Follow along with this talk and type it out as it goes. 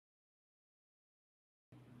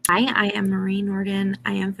Hi, I am Marie Norden.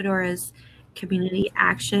 I am Fedora's Community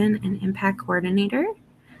Action and Impact Coordinator,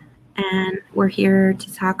 and we're here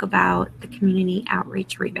to talk about the Community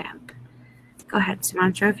Outreach Revamp. Go ahead,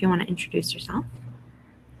 Sumantro, if you want to introduce yourself.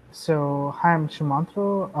 So, hi, I'm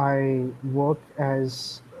Shumantro. I work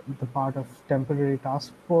as the part of temporary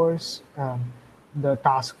task force, the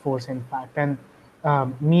task force, in fact. And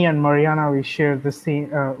me and Mariana, we share the same.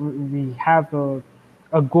 We have a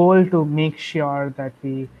goal to make sure that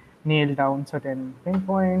we nail down certain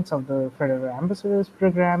pinpoints of the Fedora Ambassadors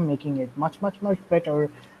program, making it much, much, much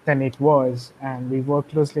better than it was. And we work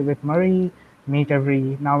closely with Marie, meet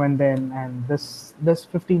every now and then. And this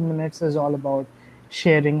 15 minutes is all about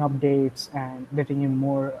sharing updates and letting you know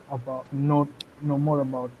more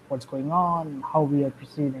about what's going on, how we are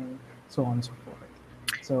proceeding, so on and so forth.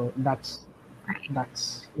 So that's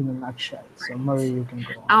in a nutshell. So Murray, you can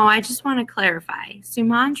go on. Oh, I just want to clarify.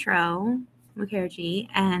 Sumantro Mukherjee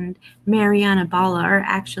and Mariana Bala are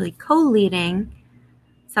actually co-leading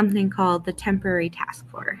something called the Temporary Task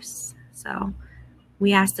Force. So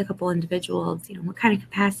we asked a couple individuals, what kind of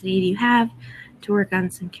capacity do you have to work on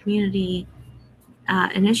some community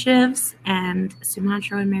initiatives, and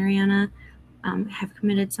Sumantro and Mariana have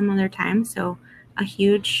committed some of their time. So a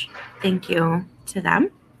huge thank you to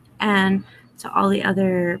them and to all the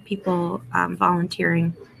other people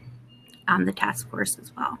volunteering on the task force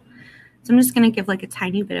as well. So I'm just going to give like a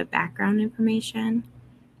tiny bit of background information,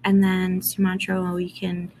 and then Sumantro, we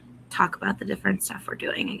can talk about the different stuff we're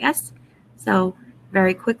doing, I guess. So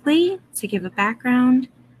very quickly, to give a background,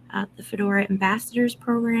 the Fedora Ambassadors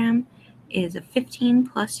Program is a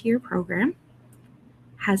 15-plus year program,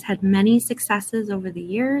 has had many successes over the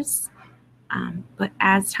years, but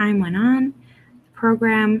as time went on, the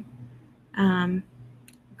program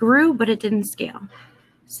grew, but it didn't scale.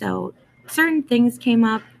 So certain things came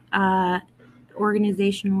up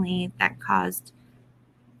organizationally that caused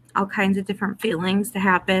all kinds of different feelings to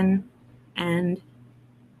happen, and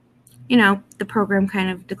the program kind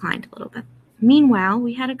of declined a little bit. Meanwhile,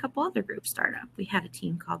 we had a couple other groups start up. We had a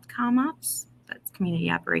team called ComOps, that's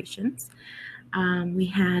community operations. We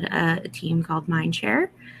had a team called Mindshare,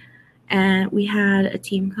 and we had a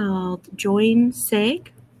team called Join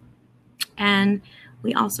SIG, and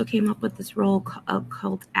we also came up with this role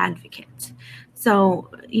called Advocate.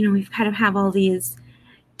 So, we've kind of have all these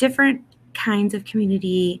different kinds of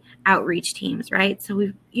community outreach teams, right? So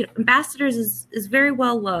we've, Ambassadors is very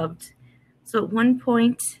well loved. So at one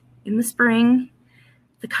point in the spring,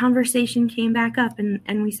 the conversation came back up,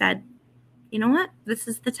 and we said, you know what, this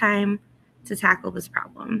is the time to tackle this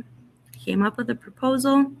problem. Came up with a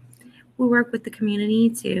proposal. We work with the community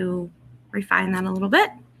to refine that a little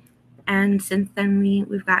bit. And since then,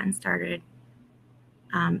 we've gotten started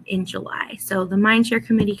in July. So the Mindshare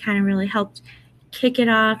Committee kind of really helped kick it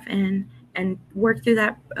off and work through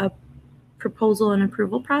that proposal and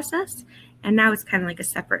approval process. And now it's kind of like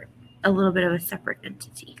a little bit of a separate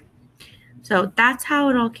entity. So that's how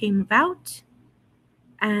it all came about.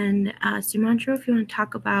 And Sumantro, if you want to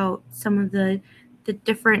talk about some of the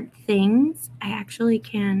different things, I actually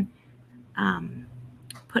can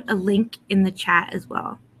put a link in the chat as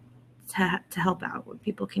well to help out where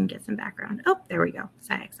people can get some background. Oh, there we go.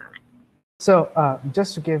 SciEx on it. So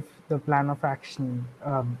just to give the plan of action,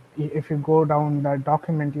 if you go down that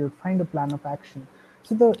document, you'll find a plan of action.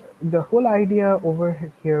 So the whole idea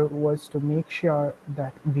over here was to make sure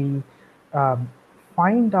that we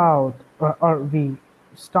find out or we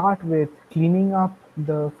start with cleaning up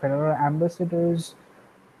the Fedora Ambassadors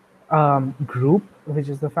group, which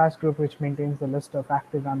is the FAST group, which maintains the list of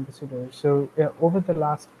active ambassadors. So over the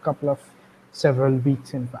last couple of several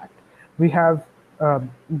weeks, in fact, we have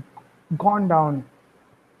gone down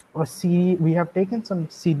a series. We have taken some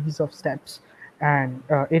series of steps, and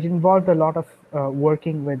it involved a lot of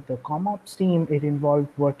working with the ComOps team. It involved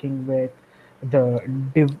working with the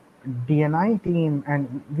DNI team,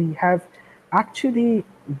 and we have actually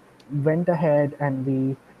went ahead and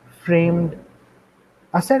we framed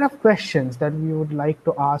a set of questions that we would like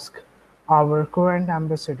to ask our current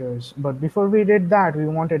ambassadors. But before we did that, we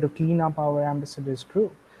wanted to clean up our ambassadors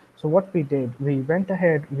group. So what we did, we went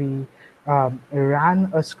ahead, we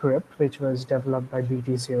ran a script which was developed by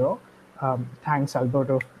BT0. Thanks,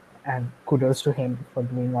 Alberto, and kudos to him for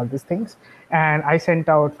doing all these things. And I sent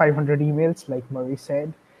out 500 emails, like Murray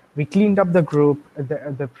said. We cleaned up the group.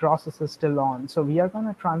 The process is still on. So we are going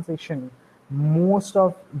to transition most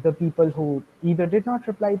of the people who either did not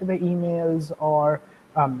reply to the emails or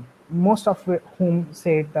most of whom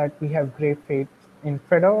said that we have great faith in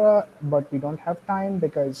Fedora, but we don't have time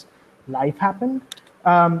because life happened.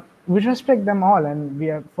 We respect them all, and we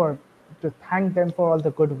are for to thank them for all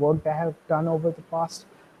the good work they have done over the past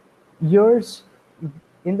years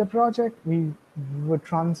in the project. We would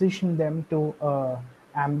transition them to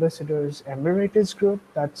ambassadors emeritus group.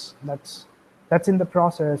 That's in the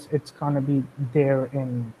process. It's gonna be there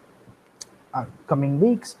in coming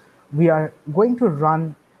weeks. We are going to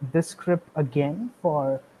run this script again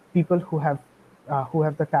for people who have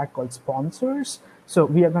the tag called sponsors. So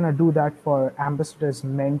we are going to do that for ambassadors,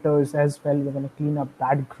 mentors as well. We're going to clean up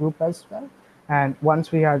that group as well. And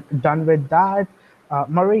once we are done with that,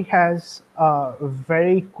 Murray has a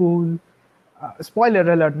very cool spoiler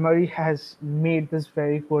alert, Murray has made this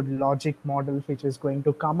very good logic model which is going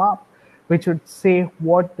to come up, which would say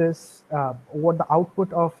what the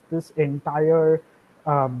output of this entire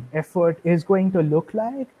effort is going to look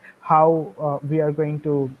like, how we are going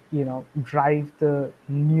to drive the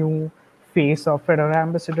new face of Fedora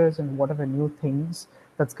ambassadors and what are the new things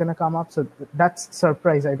that's going to come up. So that's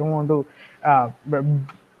surprise. I don't want to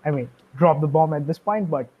drop the bomb at this point,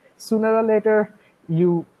 but sooner or later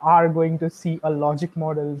you are going to see a logic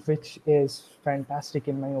model which is fantastic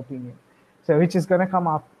in my opinion. So which is going to come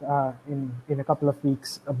up in a couple of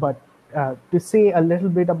weeks. But to say a little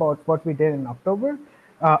bit about what we did in October,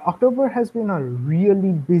 October has been a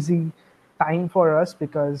really busy time for us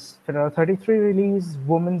because Fedora 33 release,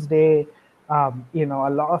 Women's Day, a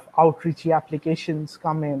lot of outreachy applications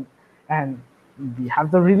come in, and we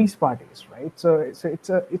have the release parties, right? So it's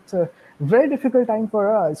a very difficult time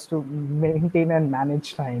for us to maintain and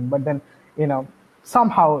manage time, but then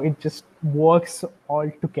somehow it just works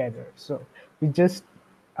all together. So we just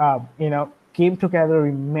came together.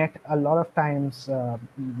 We met a lot of times,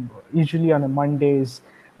 usually on a Mondays.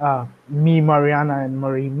 Me, Mariana, and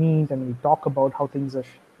Marie meet, and we talk about how things are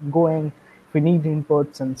going. If we need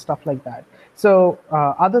inputs and stuff like that. So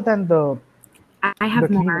other than I have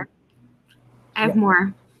more. I have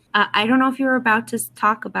more. I don't know if you were about to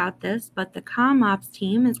talk about this, but the comm ops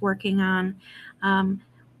team is working on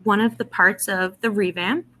one of the parts of the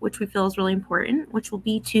revamp, which we feel is really important, which will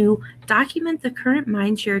be to document the current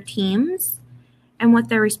Mindshare teams and what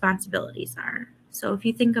their responsibilities are. So if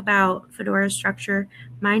you think about Fedora structure,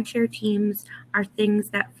 Mindshare teams are things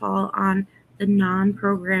that fall on the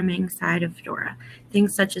non-programming side of Fedora.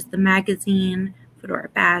 Things such as the magazine, Fedora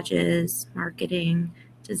badges, marketing,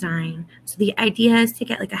 design. So the idea is to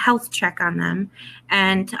get like a health check on them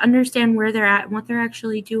and to understand where they're at and what they're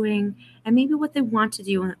actually doing and maybe what they want to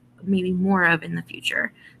do maybe more of in the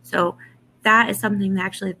future. So that is something that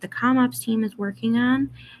actually the CommOps team is working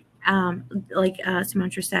on. Like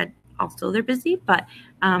Sumantra said, also they're busy, but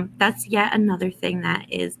that's yet another thing that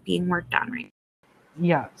is being worked on right now.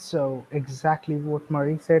 Yeah, so exactly what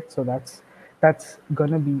Murray said. So that's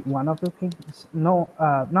gonna be one of the things. No,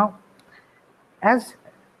 now as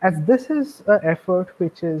this is an effort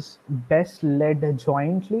which is best led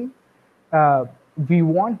jointly, we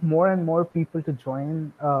want more and more people to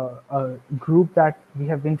join a group that we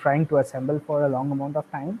have been trying to assemble for a long amount of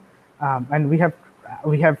time, and we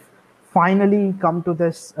have finally come to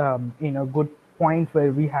this good point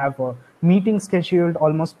where we have a meeting scheduled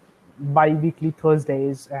almost bi-weekly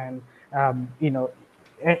Thursdays, and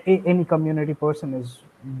any community person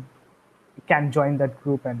can join that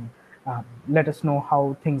group and let us know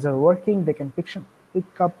how things are working. They can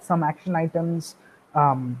pick up some action items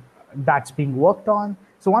that's being worked on.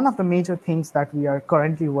 So one of the major things that we are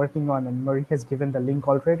currently working on, and Murray has given the link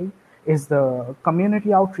already, is the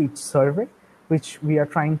community outreach survey, which we are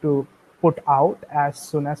trying to put out as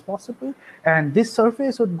soon as possible. And this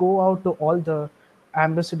survey would go out to all the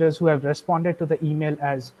ambassadors who have responded to the email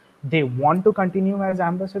as they want to continue as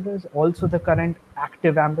ambassadors, also the current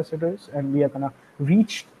active ambassadors, and we are going to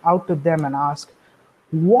reach out to them and ask,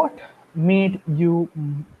 what made you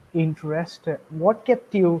interested, what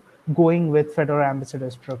kept you going with Fedora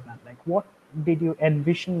Ambassadors program? Like, what did you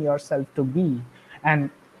envision yourself to be?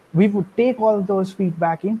 And we would take all those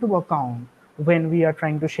feedback into account when we are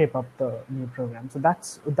trying to shape up the new program. So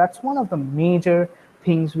that's one of the major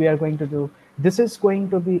things we are going to do. This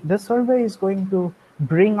survey is going to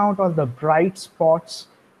bring out all the bright spots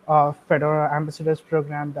of Fedora Ambassadors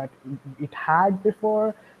program that it had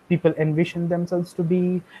before, people envisioned themselves to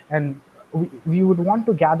be, and we would want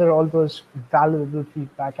to gather all those valuable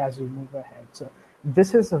feedback as we move ahead. So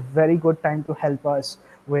this is a very good time to help us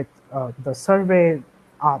with the survey.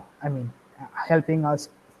 Helping us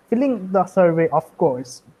filling the survey, of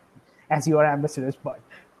course, as your ambassadors, but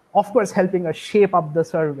of course helping us shape up the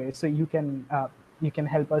survey so you can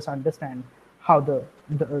help us understand how the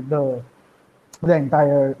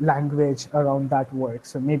entire language around that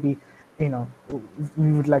works. So maybe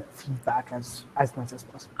we would like feedback as much as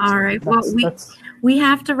possible. All So right. Well, we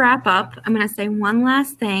have to wrap up. I'm going to say one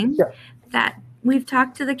last thing. Sure. That we've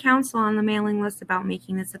talked to the council on the mailing list about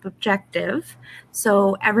making this objective.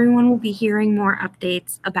 So everyone will be hearing more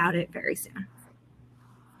updates about it very soon.